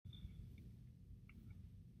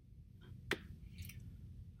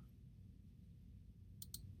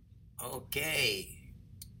Okay.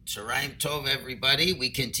 Sharaim Tov, everybody. We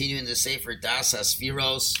continue in the Sefer Das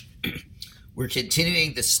Sfiros. We're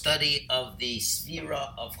continuing the study of the Sefira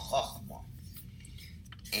of Chochma.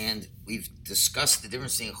 And we've discussed the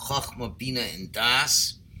difference between Chochma, Bina, and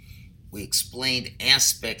Das. We explained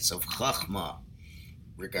aspects of Chochma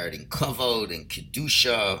regarding Kavod and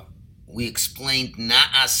Kedusha. We explained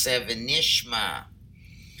Na'aseh v'Nishma,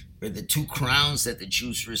 where the two crowns that the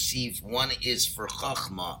Jews receive, one is for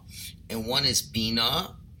Chochma and one is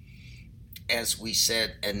Bina. As we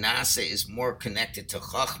said, Na'aseh is more connected to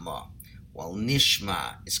Chochma, while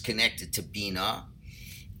Nishma is connected to Bina.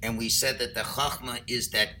 And we said that the Chochma is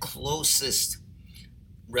that closest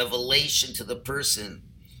revelation to the person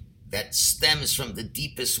that stems from the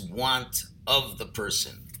deepest want of the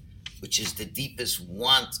person, which is the deepest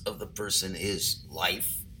want of the person is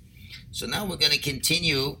life. So now we're going to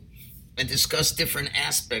continue and discuss different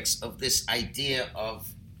aspects of this idea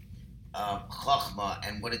of Chochma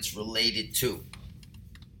and what it's related to.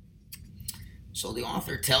 So the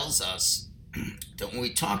author tells us that when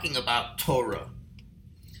we're talking about Torah,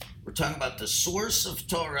 we're talking about the source of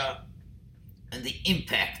Torah and the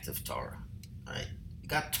impact of Torah. Right? You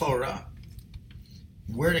got Torah,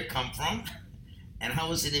 where did it come from, and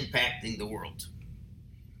how is it impacting the world?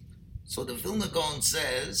 So the Vilna Gaon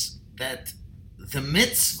says that the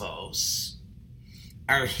Mitzvos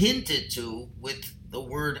are hinted to with the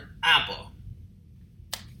word Abba.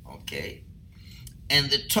 Okay? And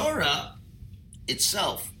the Torah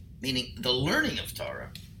itself, meaning the learning of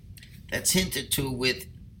Torah, that's hinted to with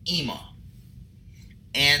Ima.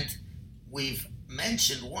 And we've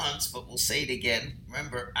mentioned once, but we'll say it again.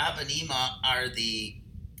 Remember, Abba and Ima are the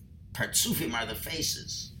Partsufim, are the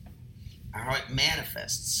faces, are how it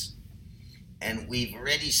manifests. And we've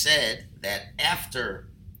already said that after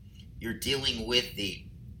you're dealing with the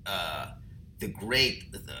Orach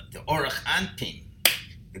Anpin,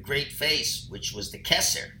 the great face, which was the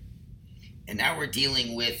Keser, and now we're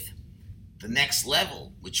dealing with the next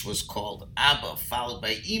level, which was called Abba, followed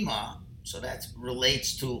by Ima. So that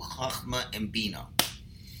relates to Chochma and Bina.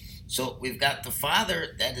 So we've got the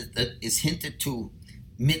father that is hinted to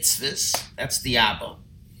Mitzvos, that's the Abba,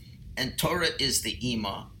 and Torah is the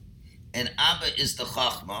Ima, and Abba is the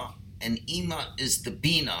Chochma, and Ima is the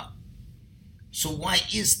Bina. So why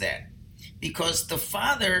is that? Because the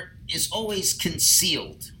father is always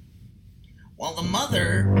concealed, while the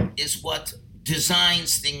mother is what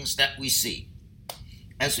designs things that we see.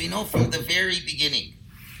 As we know from the very beginning,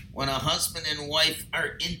 when a husband and wife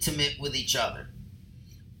are intimate with each other,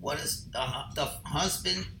 what is the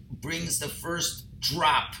husband brings the first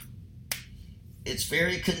drop? It's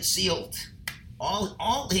very concealed.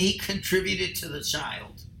 All he contributed to the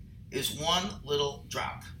child is one little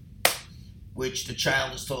drop, which the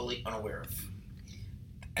child is totally unaware of.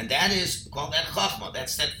 And that is called that Chochma.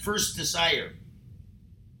 That's that first desire.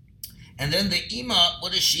 And then the Ima,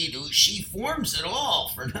 what does she do? She forms it all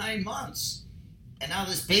for 9 months. And now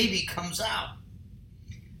this baby comes out.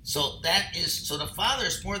 So the father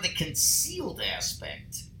is more the concealed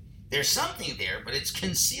aspect. There's something there, but it's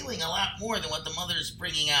concealing a lot more than what the mother is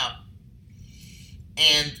bringing out.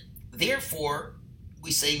 And therefore,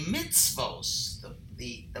 we say mitzvos,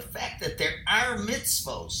 the fact that there are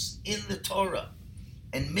mitzvos in the Torah,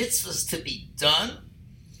 and mitzvos to be done,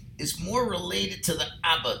 is more related to the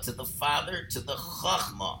Abba, to the father, to the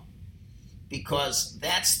Chochma, because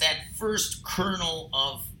that's that first kernel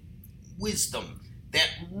of wisdom, that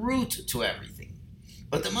root to everything.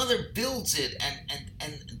 But the mother builds it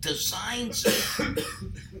and designs it,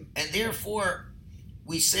 and therefore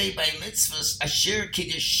we say by mitzvahs, Asher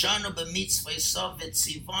kiddishanu b'mitzvah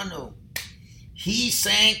tzivanu. He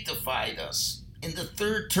sanctified us in the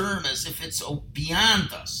third term as if it's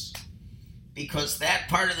beyond us, because that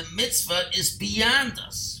part of the mitzvah is beyond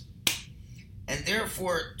us. And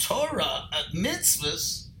therefore, Torah,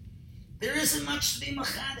 mitzvahs, there isn't much to be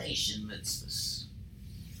machadesh in mitzvahs.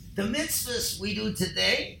 The mitzvahs we do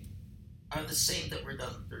today are the same that were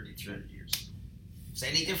done 300 years ago. Is that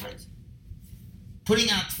any different? Putting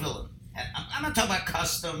on tefillin. I'm not talking about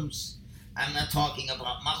customs. I'm not talking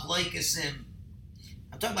about machlokeisim.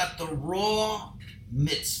 I'm talking about the raw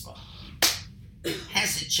mitzvah.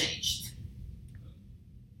 Has it changed?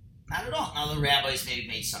 Not at all. Now the rabbis maybe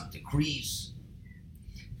made some decrees.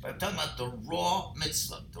 But I'm talking about the raw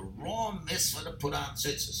mitzvah. The raw mitzvah to put on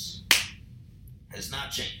tzitzis has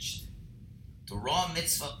not changed. The raw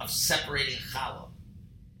mitzvah of separating challah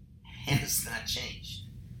has not changed.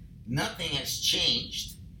 Nothing has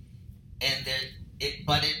changed,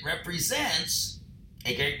 but it represents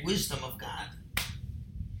a great wisdom of God.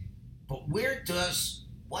 But where does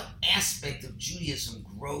what aspect of Judaism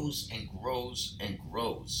grows and grows and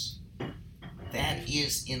grows? That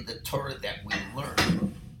is in the Torah that we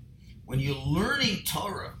learn. When you're learning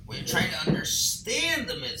Torah, when you're trying to understand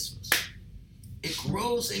the mitzvahs, it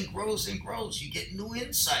grows and grows and grows. You get new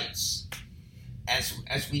insights. As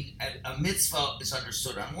a mitzvah is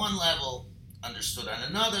understood on one level, understood on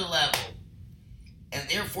another level, and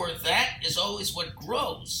therefore that is always what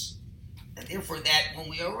grows. And therefore that, when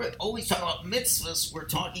we always talk about mitzvahs, we're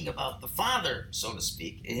talking about the Father, so to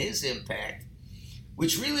speak, and his impact,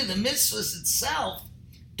 which really the mitzvahs itself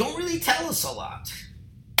don't really tell us a lot.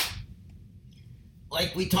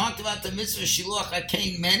 Like we talked about the mitzvah Shiluach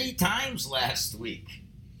HaKain many times last week.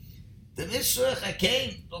 The mitzvah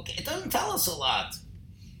HaKain, okay, it doesn't tell us a lot.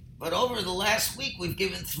 But over the last week, we've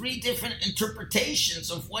given 3 different interpretations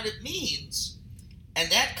of what it means. And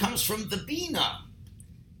that comes from the Bina.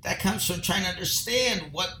 That comes from trying to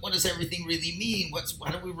understand what does everything really mean?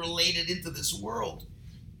 How do we relate it into this world?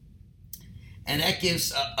 And that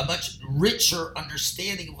gives a much richer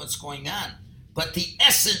understanding of what's going on. But the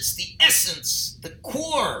essence, the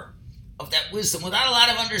core of that wisdom, without a lot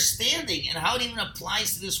of understanding and how it even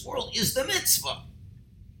applies to this world, is the mitzvah.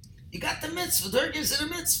 You got the mitzvah. There gives it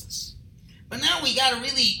the mitzvahs. But now we got to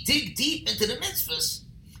really dig deep into the mitzvahs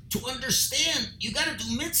to understand. You got to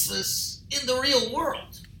do mitzvahs in the real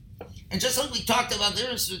world. And just like we talked about the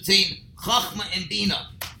difference between Chochma and Bina.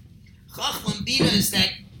 Chochma and Bina is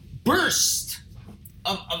that burst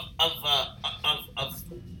of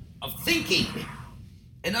thinking,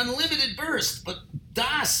 an unlimited burst. But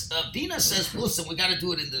Bina says, listen, we got to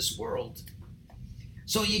do it in this world.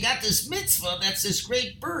 So you got this mitzvah, that's this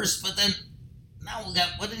great burst, but then now we got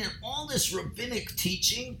all this rabbinic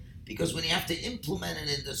teaching, because when you have to implement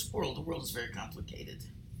it in this world, the world is very complicated.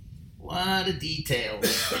 A lot of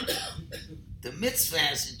details. The mitzvah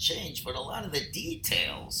hasn't changed, but a lot of the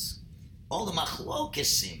details, all the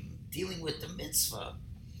machlokesim dealing with the mitzvah.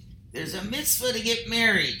 There's a mitzvah to get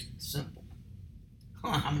married. Simple.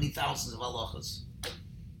 How many thousands of halachas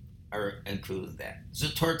are included in that? Does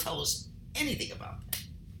the Torah tell us anything about that?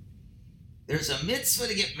 There's a mitzvah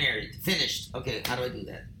to get married. Finished. Okay, how do I do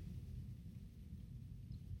that?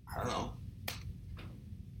 I don't know.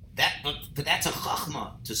 But that's a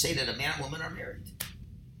chochma to say that a man and woman are married.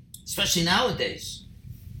 Especially nowadays.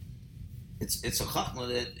 It's a chochma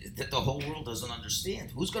that the whole world doesn't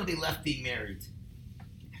understand. Who's going to be left being married?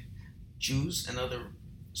 Jews and other,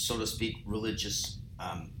 so to speak, religious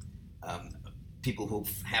people who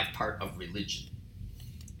have part of religion.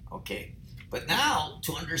 Okay. But now,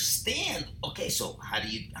 to understand, okay, so how do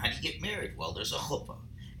you get married? Well, there's a chuppah,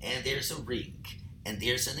 and there's a ring, and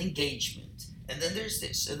there's an engagement, and then there's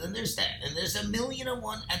this, and then there's that, and there's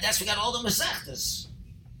 1,000,001, and we got all the masechtas.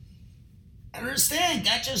 I understand,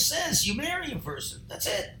 God just says, you marry a person. That's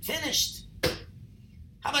it, finished.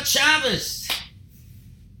 How about Shabbos?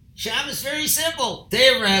 Shabbos, very simple. Day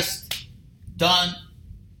of rest, done.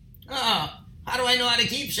 How do I know how to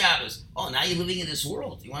keep Shabbos? Oh, now you're living in this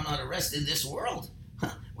world. You want to know how to rest in this world?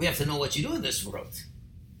 We have to know what you do in this world.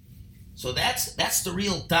 So that's the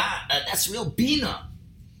real that's the real bina.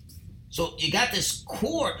 So you got this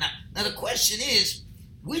core. Now the question is,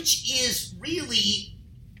 which is really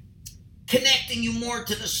connecting you more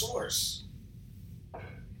to the source?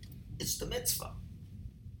 It's the mitzvah.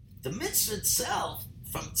 The mitzvah itself,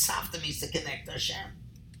 from tzavta, means to connect to Hashem.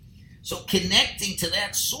 So connecting to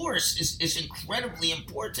that source is incredibly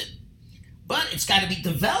important. But it's got to be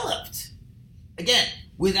developed. Again,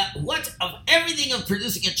 of everything of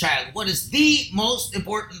producing a child, what is the most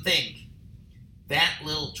important thing? That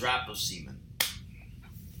little drop of semen.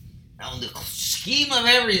 Now, in the scheme of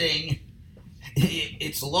everything,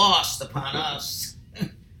 it's lost upon us.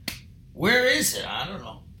 Where is it? I don't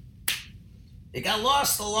know. It got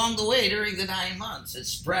lost along the way during the 9 months. It's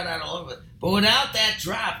spread out all over. But without that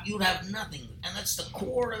drop, you'd have nothing. And that's the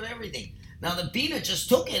core of everything. Now, the Bina just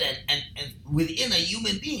took it and within a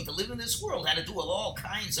human being to live in this world had to do all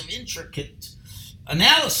kinds of intricate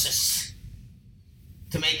analysis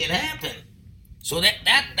to make it happen. So that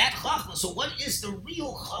Chochma, so what is the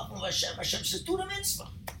real Chochma of Hashem? Hashem says, do the mitzvah.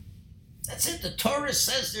 That's it. The Torah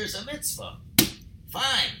says there's a mitzvah.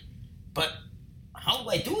 Fine. But how do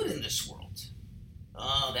I do it in this world?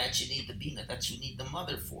 Oh, that you need the Bina. That you need the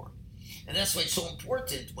mother for. And that's why it's so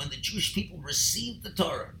important when the Jewish people received the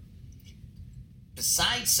Torah.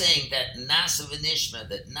 Besides saying that Nasa v'Nishma,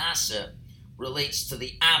 that Nasa relates to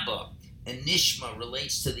the Abba and Nishma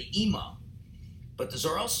relates to the Ima. But the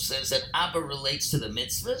Zohar also says that Abba relates to the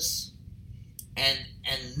mitzvahs and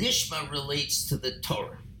Nishma relates to the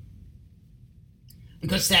Torah.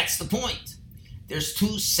 Because that's the point. there's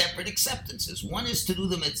two separate acceptances. One is to do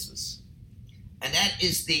the mitzvahs. And that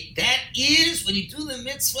is when you do the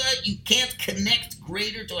mitzvah, you can't connect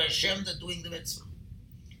greater to Hashem than doing the mitzvah.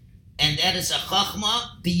 And that is a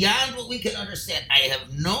chochma beyond what we can understand. I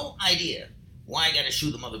have no idea why I got to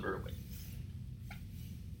shoot the mother bird away.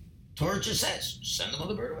 Torah just says, send the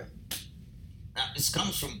mother bird away. Now, this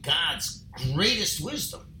comes from God's greatest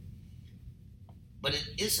wisdom. But it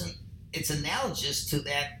isn't, it's analogous to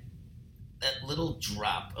that little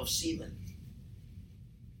drop of semen.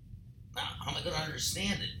 Now, how am I going to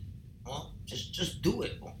understand it? Well, just do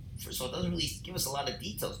it. Well, first of all, it doesn't really give us a lot of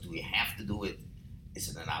details. Do we have to do it? Is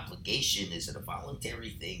it an obligation? Is it a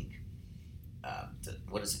voluntary thing?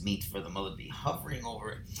 What does it mean for the mother to be hovering over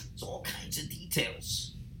it? It's all kinds of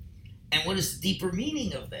details. And what is the deeper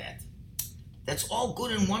meaning of that? That's all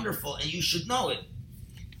good and wonderful, and you should know it.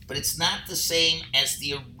 But it's not the same as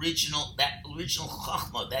the original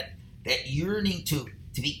chochma, that yearning to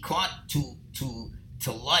be caught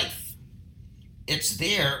to life. It's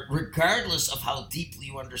there regardless of how deeply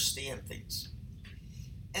you understand things.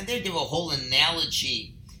 And they give a whole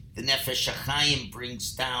analogy the Nefesh HaChaim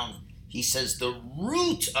brings down. He says the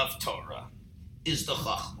root of Torah is the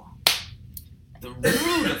Chochma. The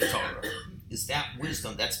root of Torah is that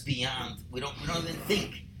wisdom that's beyond. We don't even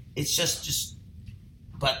think. It's just.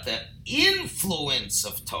 But the influence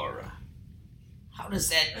of Torah, how does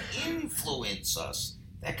that influence us?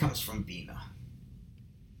 That comes from Bina.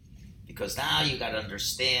 Because now you got to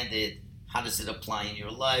understand it. How does it apply in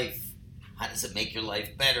your life? How does it make your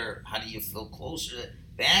life better? How do you feel closer to it?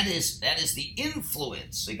 That is the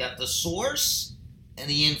influence. So you got the source and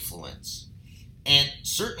the influence. And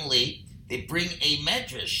certainly they bring a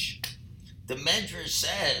medrash. The medrash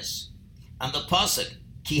says on the pasuk,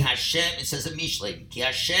 Ki Hashem, it says in Mishlei, Ki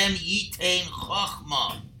Hashem yitain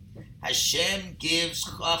chochma. Hashem gives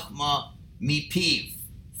chochma mipiv,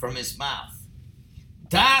 from his mouth.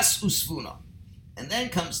 Das usfuna. And then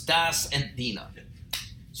comes das and bina.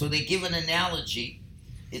 So they give an analogy.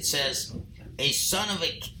 It says, a son of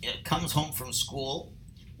a comes home from school.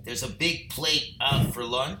 There's a big plate out for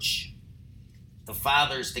lunch. The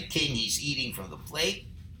father's the king. He's eating from the plate.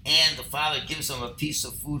 And the father gives him a piece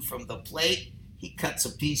of food from the plate. He cuts a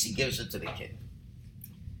piece. He gives it to the kid.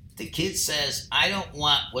 The kid says, I don't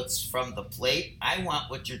want what's from the plate. I want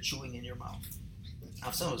what you're chewing in your mouth. Now,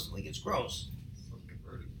 some of us think it's gross.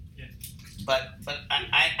 But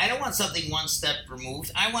I don't want something one step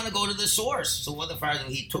removed. I want to go to the source. So what the father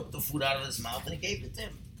did, he took the food out of his mouth and he gave it to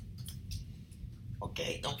him.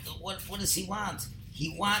 Okay, what does he want?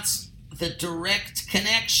 He wants the direct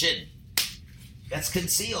connection that's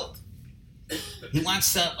concealed. He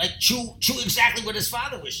wants to chew exactly what his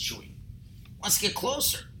father was chewing. He wants to get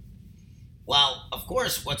closer. Well, of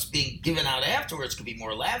course, what's being given out afterwards could be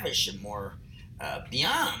more lavish and more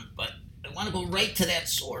beyond, but I want to go right to that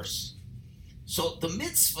source. So the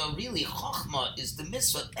mitzvah, really, Chochma is the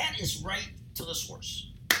mitzvah. That is right to the source.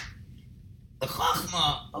 The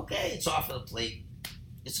Chochma, okay, it's off of the plate.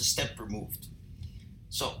 It's a step removed.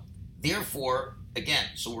 So, therefore,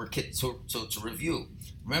 again, so to review,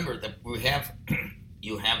 remember that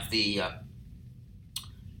you have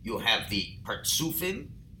the Partsufim,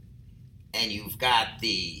 and you've got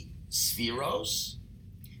the Sefiros,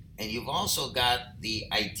 and you've also got the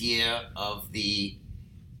idea of the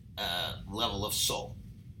level of soul.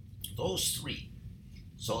 Those three.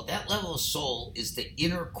 So that level of soul is the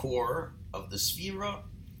inner core of the Sefira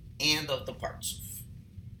and of the Partsuf.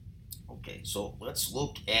 Okay, so let's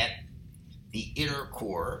look at the inner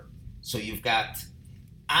core. So you've got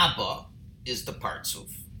Abba is the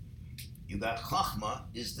Partsuf. You got Chochma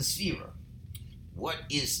is the Sefira. What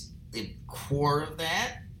is the core of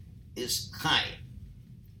that? Is Chaya.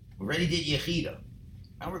 We already did Yechida.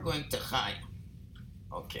 Now we're going to Chaya.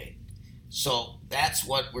 Okay, so that's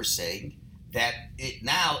what we're saying. That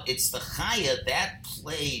now it's the Chaya, that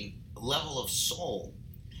plane level of soul,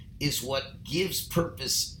 is what gives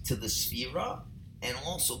purpose to the Sefira and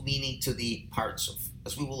also meaning to the Partsuf,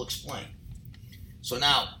 as we will explain. So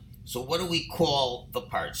what do we call the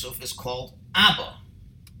Partsuf? It's called Abba.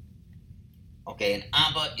 Okay, and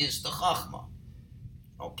Abba is the Chochma.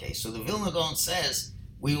 Okay, so the Vilna Gaon says,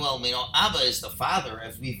 we know Abba is the father,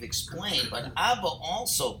 as we've explained, but Abba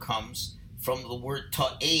also comes from the word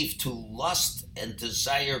ta'ev, to lust and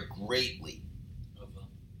desire greatly.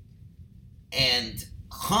 And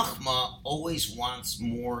Chochma always wants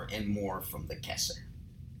more and more from the Keser.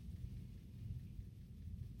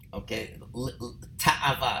 Okay,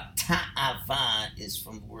 ta'ava is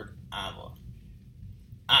from the word Abba.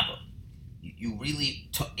 Abba, you really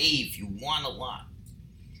ta'ev, you want a lot.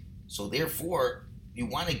 So therefore, you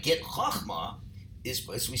want to get Chochma, is,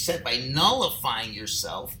 as we said, by nullifying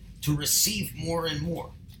yourself to receive more and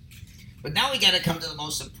more. But now we got to come to the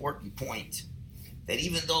most important point, that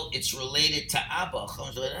even though it's related to Abba,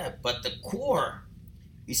 but the core,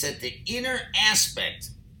 he said the inner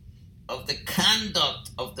aspect of the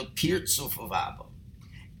conduct of the Pirtzuf of Abba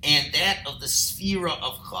and that of the Sefira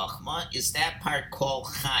of Chochma is that part called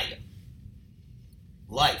Chaya,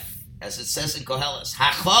 life. As it says in Koheles,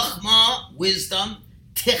 HaChochma, wisdom,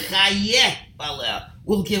 Tichayeh Baleh,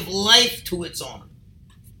 will give life to its owner.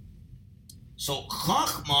 So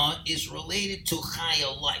Chochma is related to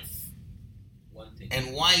Chaya, life.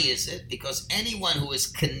 And why is it? Because anyone who is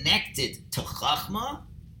connected to Chochma,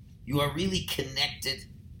 you are really connected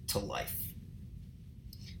to life.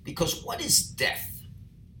 Because what is death?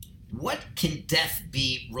 What can death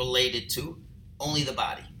be related to? Only the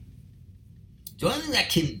body. The only thing that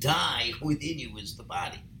can die within you is the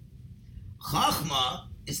body. Chochma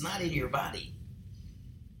is not in your body.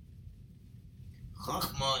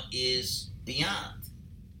 Chochma is beyond.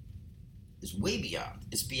 It's way beyond.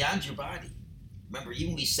 It's beyond your body. Remember,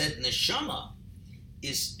 even we said neshama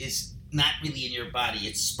is not really in your body.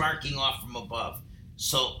 It's sparking off from above.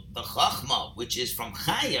 So the Chochma, which is from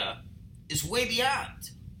Chaya, is way beyond.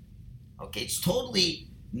 Okay, it's totally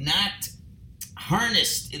not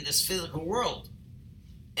harnessed in this physical world.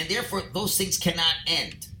 And therefore, those things cannot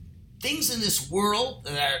end. Things in this world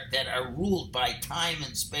that are ruled by time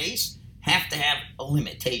and space have to have a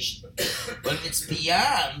limitation. But if it's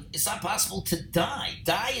beyond, it's not possible to die.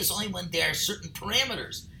 Die is only when there are certain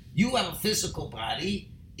parameters. You have a physical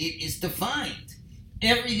body, it is defined.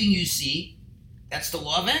 Everything you see, that's the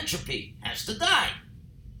law of entropy, has to die.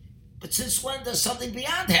 But since when does something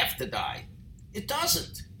beyond have to die? It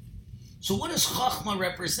doesn't. So what does Chochma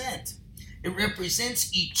represent? It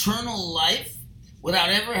represents eternal life without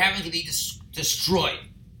ever having to be destroyed.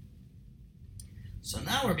 So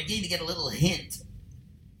now we're beginning to get a little hint.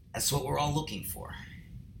 That's what we're all looking for.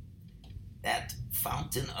 That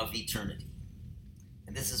fountain of eternity.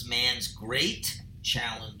 And this is man's great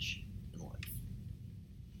challenge in life.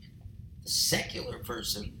 The secular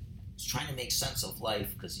person is trying to make sense of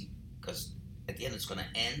life because at the end it's going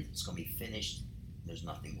to end, it's going to be finished, there's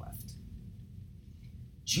nothing left.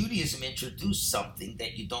 Judaism introduced something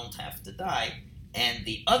that you don't have to die, and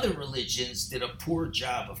the other religions did a poor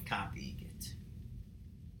job of copying it.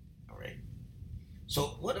 All right?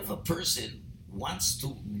 So what if a person wants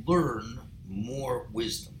to learn more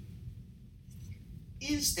wisdom?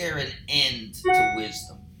 Is there an end to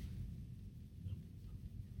wisdom?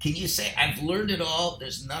 Can you say, I've learned it all,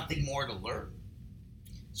 there's nothing more to learn?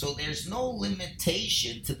 So there's no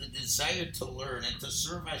limitation to the desire to learn and to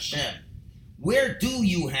serve Hashem. Where do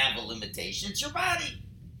you have a limitation? It's your body.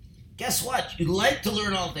 Guess what? You like to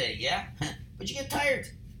learn all day, yeah? But you get tired.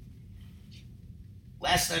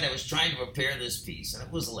 Last night I was trying to prepare this piece, and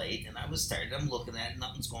it was late, and I was tired. I'm looking at it,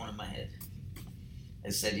 nothing's going in my head. I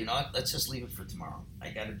said, you know what? Let's just leave it for tomorrow. I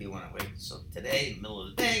got to be when I wake. So today, in the middle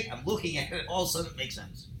of the day, I'm looking at it. All of a sudden, it makes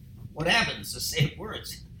sense. What happened? It's the same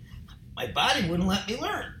words. My body wouldn't let me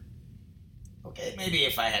learn. Okay, maybe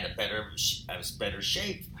if I had I was better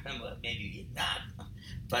shape, maybe not.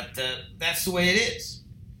 But that's the way it is.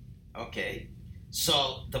 Okay,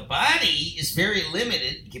 so the body is very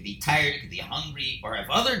limited. It can be tired, it can be hungry, or have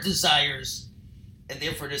other desires, and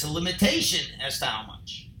therefore there's a limitation as to how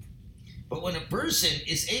much. But when a person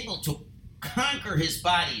is able to conquer his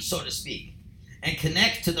body, so to speak, and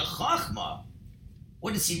connect to the Chochma,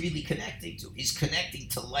 what is he really connecting to? He's connecting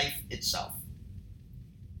to life itself.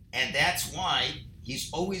 And that's why he's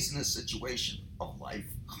always in a situation of life.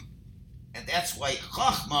 And that's why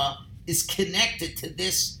Chochma is connected to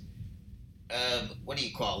this,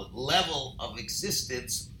 level of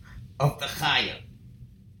existence of the Chaya.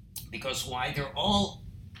 Because why? They're all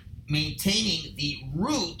maintaining the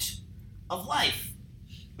root of life,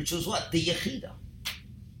 which was what? The Yechida,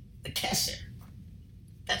 the Keser.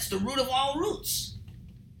 That's the root of all roots.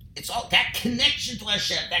 It's all that connection to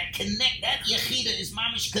Hashem. That Yechida is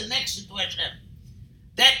mamish connection to Hashem.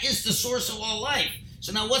 That is the source of all life.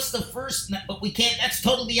 So now what's the first? But we can't. That's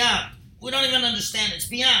totally beyond. We don't even understand. It's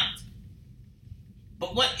beyond.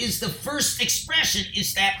 But what is the first expression?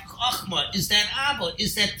 Is that Chochma? Is that Abba?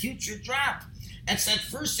 Is that future drop? That's that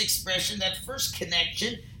first expression, that first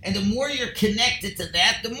connection. And the more you're connected to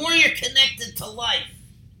that, the more you're connected to life.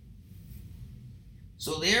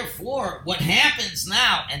 So therefore, what happens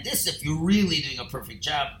now, and this if you're really doing a perfect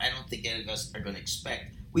job, I don't think any of us are going to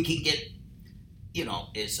expect, we can get,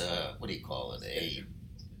 is a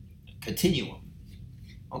continuum.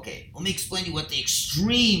 Okay, let me explain to you what the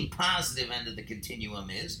extreme positive end of the continuum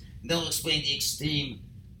is, and then I'll explain the extreme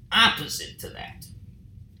opposite to that.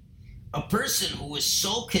 A person who is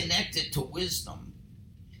so connected to wisdom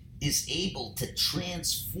is able to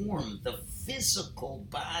transform the physical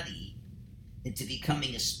body into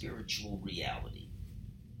becoming a spiritual reality.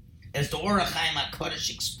 As the Orach Chaim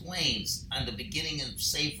HaKadosh explains on the beginning of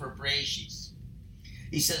Sefer Bereshis,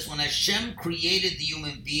 he says when Hashem created the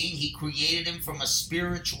human being, he created him from a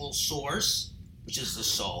spiritual source, which is the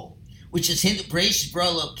soul, which is Bereshis bara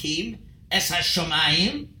Elokim es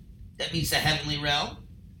hashamayim, that means the heavenly realm,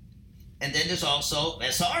 and then there's also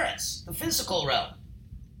es haaretz, the physical realm.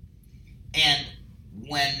 And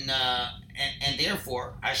and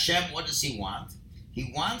therefore, Hashem, what does he want?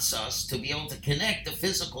 He wants us to be able to connect the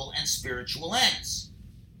physical and spiritual ends.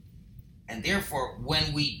 And therefore,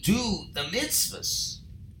 when we do the mitzvahs,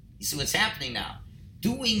 you see what's happening now.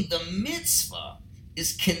 Doing the mitzvah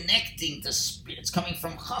is connecting the spirit. It's coming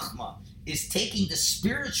from Chochma, is taking the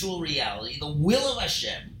spiritual reality, the will of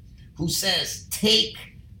Hashem, who says, take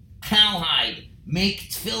cowhide, make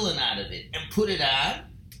tefillin out of it, and put it on.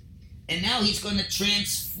 And now he's going to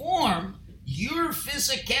transform your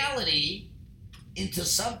physicality into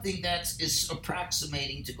something that is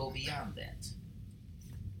approximating to go beyond that.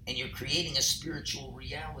 And you're creating a spiritual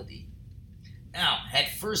reality. Now, had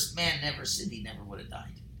first man never sinned, he never would have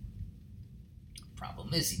died.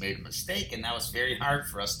 Problem is, he made a mistake, and now it's very hard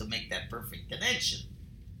for us to make that perfect connection.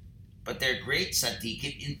 But they're great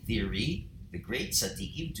tzaddikim in theory. The great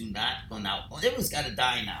tzaddikim do not go now. Well, everyone's got to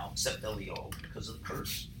die now, except Elio, because of the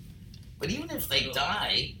curse. But even if they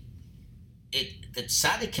die, the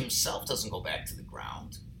tzaddik himself doesn't go back to the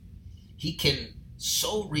ground. He can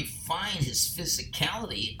so refine his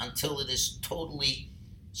physicality until it is totally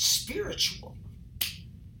spiritual.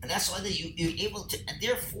 And that's why you're able to, and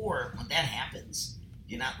therefore, when that happens,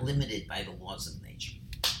 you're not limited by the laws of nature.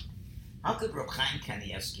 How could Reb Chaim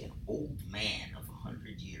Kanievsky, an old man of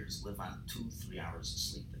 100 years, live on 2-3 hours of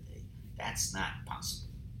sleep a day? That's not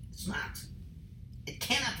possible. It's not. It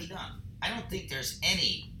cannot be done. I don't think there's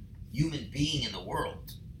any human being in the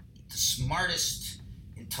world, the smartest,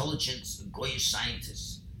 intelligent, Goyish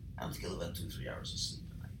scientist, I don't think he'll live on 2-3 hours of sleep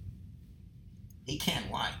a night. He can't.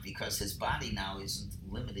 Why? Because his body now isn't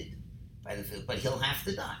limited by the, but he'll have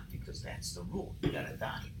to die because that's the rule. You gotta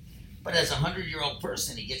die. But as a 100-year-old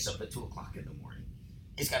person, he gets up at 2 o'clock in the morning.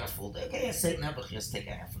 He's got a full day. Okay, he has to take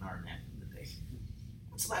a half an hour nap in the day.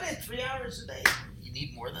 That's about it, 3 hours a day. You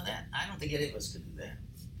need more than that? I don't think any of us could do that.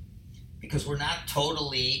 Because we're not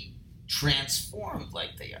totally transformed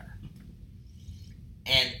like they are.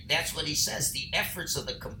 And that's what he says. The efforts of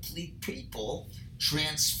the complete people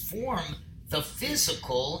transform the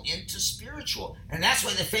physical into spiritual. And that's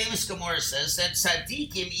why the famous Gemara says that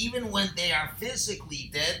tzaddikim, even when they are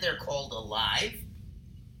physically dead, they're called alive.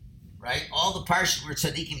 Right? All the parshas where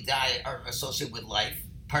tzaddikim die are associated with life.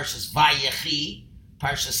 Parshas Vayechi,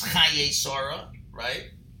 Parshas Chaya Sora,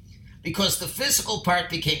 right? Because the physical part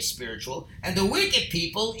became spiritual, and the wicked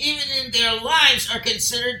people, even in their lives, are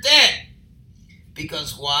considered dead.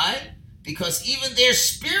 Because why? Because even their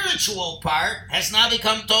spiritual part has now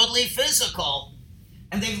become totally physical,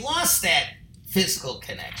 and they've lost that physical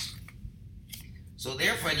connection. So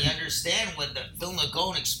therefore, when you understand when the Vilna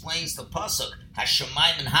Gaon explains the pasuk,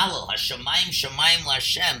 Hashemayim and Halal, Hashemayim Shemayim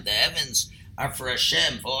LaHashem, the heavens are for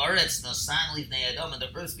Hashem, V'aretz Nasan Livnei Adam, and the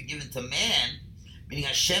earth be given to man, meaning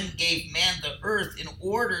Hashem gave man the earth in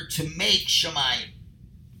order to make Shemayim.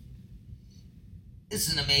 This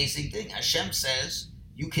is an amazing thing. Hashem says,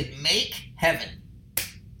 you can make heaven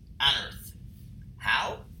on earth.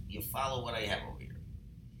 How? You follow what I have over here.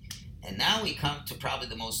 And now we come to probably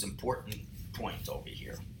the most important point over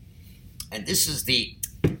here. And this is the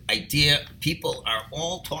idea, people are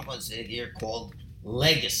all talking about this idea called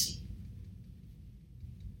legacy.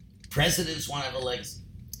 Presidents want to have a legacy.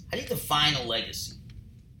 How do you define a legacy?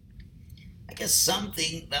 I guess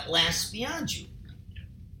something that lasts beyond you.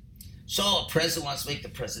 So a president wants to make the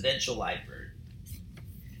presidential library.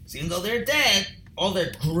 So even though they're dead, all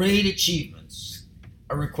their great achievements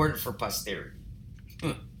are recorded for posterity.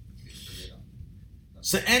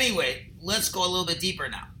 So anyway, let's go a little bit deeper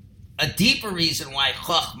now. A deeper reason why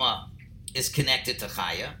Chochma is connected to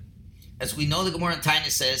Chaya, as we know the Gemara in Taina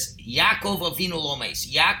says, Yaakov Avinu lo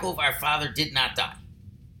meis. Yaakov, our father, did not die.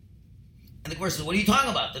 And the Gemara says, what are you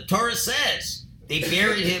talking about? The Torah says they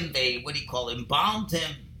buried him, they, embalmed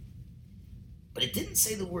him. But it didn't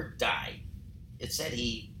say the word die. It said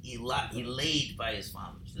he laid by his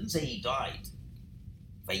fathers. It didn't say he died.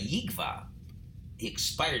 Vayigva, he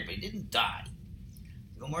expired, but he didn't die.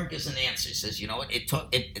 The Gemara gives an answer. He says, you know what?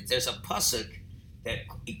 There's a pasuk that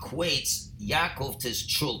equates Yaakov to his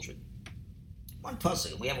children. One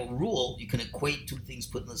pasuk. We have a rule, you can equate two things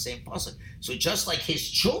put in the same pasuk. So just like his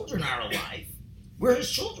children are alive, we're his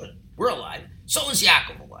children. We're alive. So is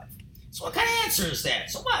Yaakov alive. So what kind of answer is that?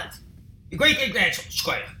 So what? Your great-great-grandchildren,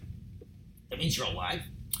 Chochma. That means you're alive.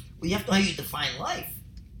 Well, you have to know how you define life.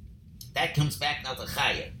 That comes back now to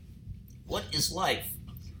Chaya. What is life?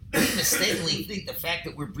 We mistakenly think the fact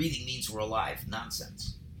that we're breathing means we're alive.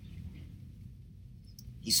 Nonsense.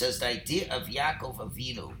 He says the idea of Yaakov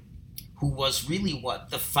Avinu, who was really what?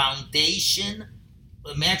 The foundation.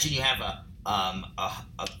 Imagine you have a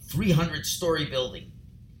 300-story building.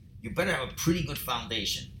 You better have a pretty good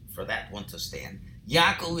foundation for that one to stand.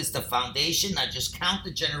 Yaakov is the foundation. Now just count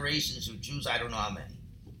the generations of Jews. I don't know how many.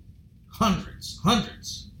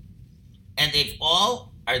 Hundreds. And they've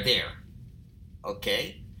all are there.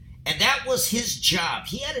 Okay? And that was his job.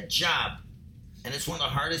 He had a job. And it's one of the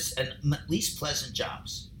hardest and least pleasant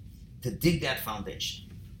jobs to dig that foundation.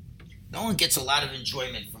 No one gets a lot of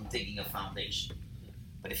enjoyment from digging a foundation.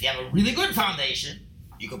 But if you have a really good foundation,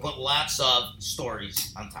 you can put lots of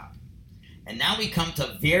stories on top. And now we come to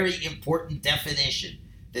a very important definition.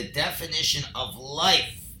 The definition of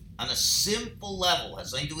life on a simple level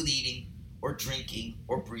has nothing to do with eating or drinking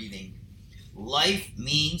or breathing. Life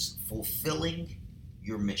means fulfilling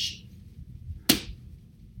your mission.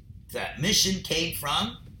 That mission came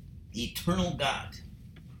from the eternal God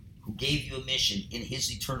who gave you a mission in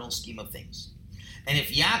his eternal scheme of things. And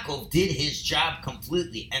if Yaakov did his job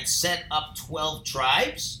completely and set up 12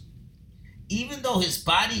 tribes, even though his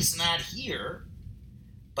body's not here,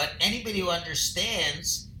 but anybody who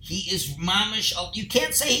understands, he is mamish. You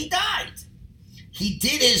can't say he died. He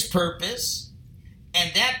did his purpose,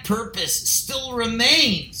 and that purpose still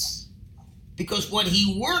remains because what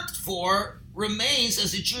he worked for remains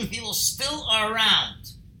as the Jewish people still are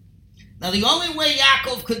around. Now, the only way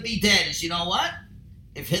Yaakov could be dead is, you know what?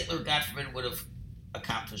 If Hitler, God forbid, would have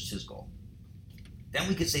accomplished his goal. Then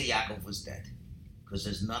we could say Yaakov was dead because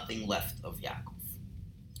there's nothing left of Yaakov.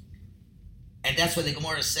 And that's why the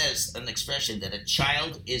Gemara says an expression that a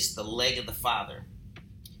child is the leg of the father.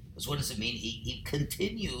 Because what does it mean? He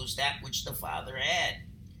continues that which the father had.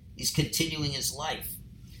 He's continuing his life.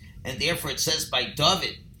 And therefore it says by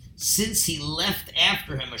David, since he left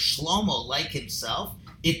after him a Shlomo like himself,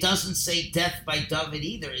 it doesn't say death by David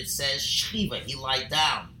either. It says Shchiva, he lied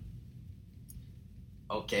down.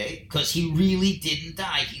 Okay? Because he really didn't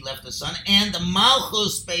die. He left a son. And the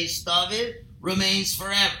Malchus-based David remains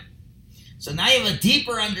forever. So now you have a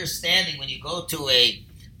deeper understanding when you go to a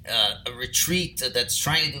retreat that's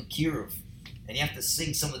trying to do kiruv, and you have to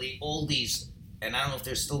sing some of the oldies, and I don't know if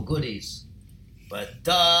they're still goodies, but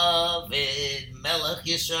David Melech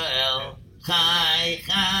Yisrael Chai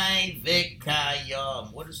Chai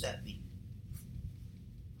V'Kayom. What does that mean?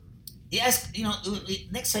 Yes,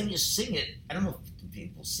 next time you sing it, I don't know if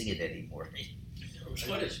people sing it anymore.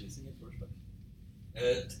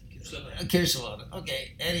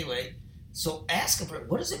 Okay, anyway, so ask him,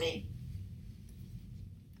 what does it mean?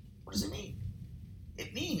 What does it mean?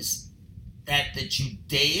 It means that the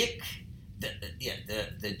Judaic,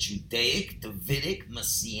 the Judaic, Davidic,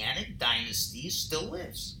 Messianic dynasty still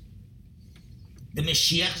lives. The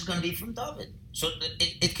Mashiach is going to be from David, so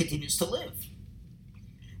it continues to live.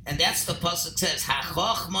 And that's the pasuk says,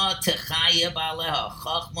 "Ha-chochma techaya ba'aleha."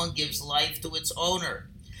 Chochma gives life to its owner.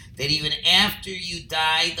 That even after you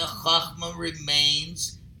die, the chochma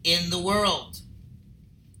remains in the world.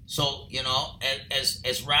 So,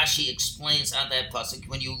 as Rashi explains on that pasuk,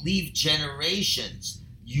 when you leave generations,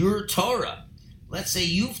 your Torah, let's say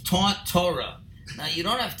you've taught Torah. Now, you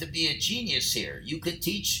don't have to be a genius here. You could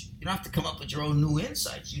teach, you don't have to come up with your own new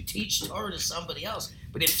insights. You teach Torah to somebody else.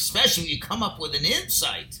 But especially if you come up with an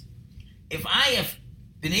insight, if I have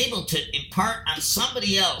been able to impart on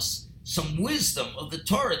somebody else some wisdom of the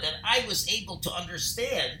Torah that I was able to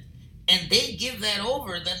understand, and they give that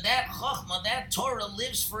over, then that Chochma, that Torah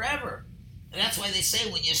lives forever. And that's why they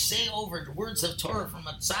say when you say over words of Torah from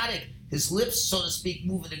a tzaddik, his lips, so to speak,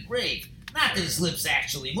 move in the grave. Not that his lips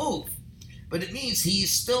actually move, but it means he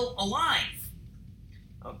is still alive.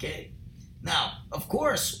 Okay? Now, of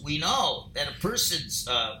course, we know that a person's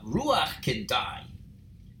ruach can die.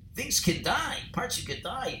 Things can die, parts you can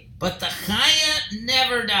die, but the Chaya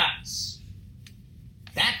never dies.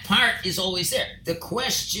 That part is always there. The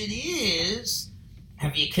question is,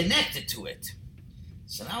 have you connected to it?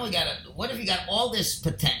 So now what if you got all this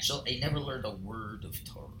potential and you never learned a word of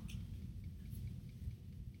Torah?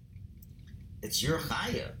 It's your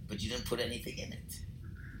Chaya, but you didn't put anything in it.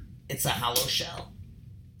 It's a hollow shell.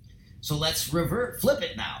 So let's flip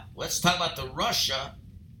it now. Let's talk about the Russia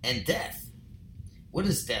and death. What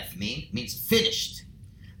does death mean? It means finished.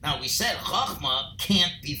 Now, we said Chochma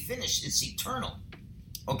can't be finished. It's eternal.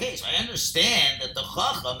 Okay, so I understand that the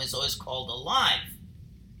Chacham is always called alive.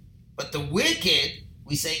 But the wicked,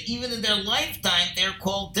 we say even in their lifetime, they're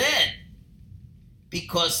called dead.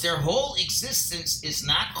 Because their whole existence is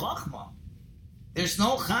not Chochma. There's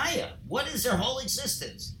no Chaya. What is their whole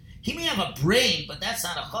existence? He may have a brain, but that's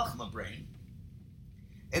not a Chochma brain.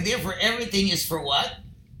 And therefore, everything is for what?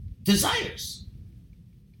 Desires.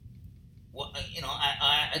 Well,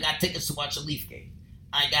 I got tickets to watch a Leaf game.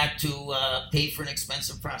 I got to pay for an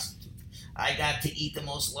expensive prostitute. I got to eat the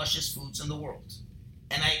most luscious foods in the world.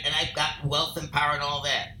 And I've got wealth and power and all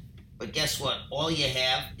that. But guess what? All you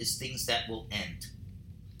have is things that will end.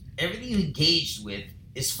 Everything you engaged with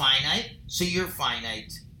is finite, so you're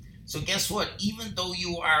finite. So guess what? Even though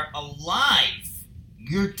you are alive,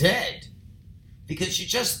 you're dead. Because you're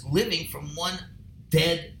just living from one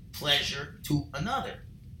dead pleasure to another.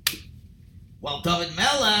 While David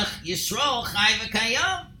Melech, Yisrael, Chai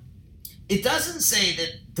v'Kayam. It doesn't say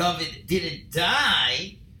that David didn't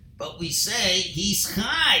die, but we say he's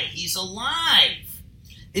Chai, he's alive.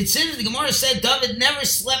 It's interesting, the Gemara said David never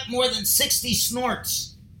slept more than 60 snorts.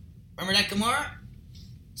 Remember that Gemara?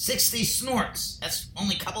 60 snorts. That's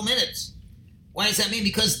only a couple minutes. Why does that mean?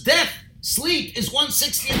 Because death, sleep, is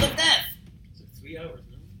 1/60th of death. It's 3 hours,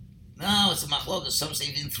 no? No, it's a machlokas. Some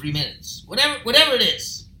say even 3 minutes. Whatever it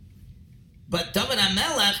is. But David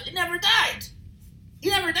HaMelech, he never died. He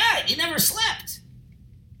never died. He never slept.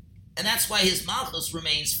 And that's why his malchus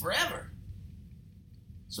remains forever.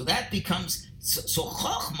 So that becomes... So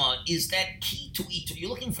Chochma is that key to... You're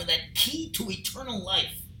looking for that key to eternal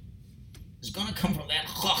life. It's going to come from that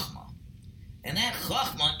Chochma. And that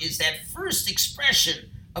Chochma is that first expression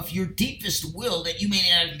of your deepest will that you may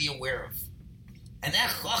not even be aware of. And that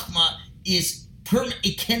Chochma is permanent.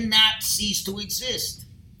 It cannot cease to exist.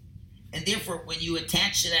 And therefore, when you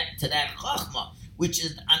attach to that Chochma, which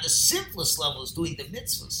is on the simplest level is doing the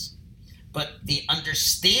mitzvos, but the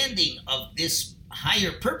understanding of this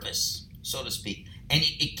higher purpose, so to speak, and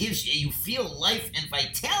it gives you feel life and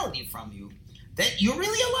vitality from you, that you're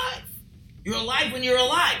really alive. You're alive when you're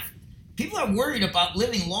alive. People are worried about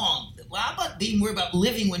living long. Well, how about being worried about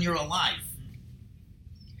living when you're alive?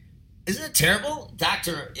 Isn't it terrible?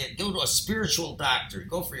 Doctor, go to a spiritual doctor.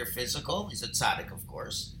 Go for your physical. He's a tzaddik, of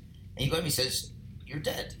course. And he goes to me and says, you're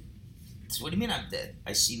dead. So what do you mean I'm dead?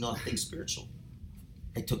 I see nothing spiritual.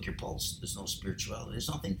 I took your pulse. There's no spirituality. There's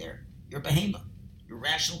nothing there. You're a behemoth. You're a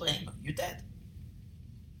rational behemoth. You're dead.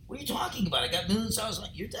 What are you talking about? I got millions of dollars.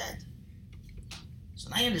 You're dead. So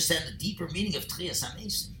now I understand the deeper meaning of Tchias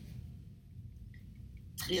HaMesim.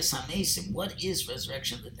 Tchias HaMesim, what is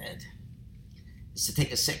resurrection of the dead? It's to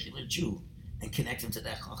take a secular Jew and connect him to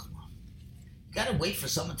that Chochma. You got to wait for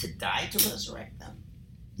someone to die to resurrect them.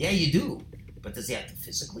 Yeah, you do. But does he have to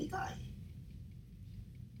physically die?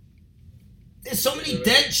 There's so many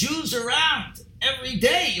dead Jews around every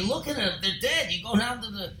day. You're looking at them; they're dead. You go down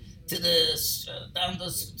down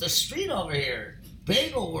the street over here,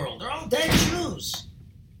 Bagel World. They're all dead Jews.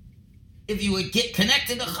 If you would get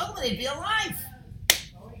connected to Chochma, they'd be alive.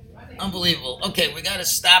 Unbelievable. Okay, we got to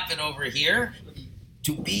stop it over here.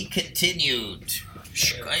 To be continued.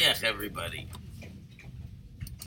 Shkoyach, everybody.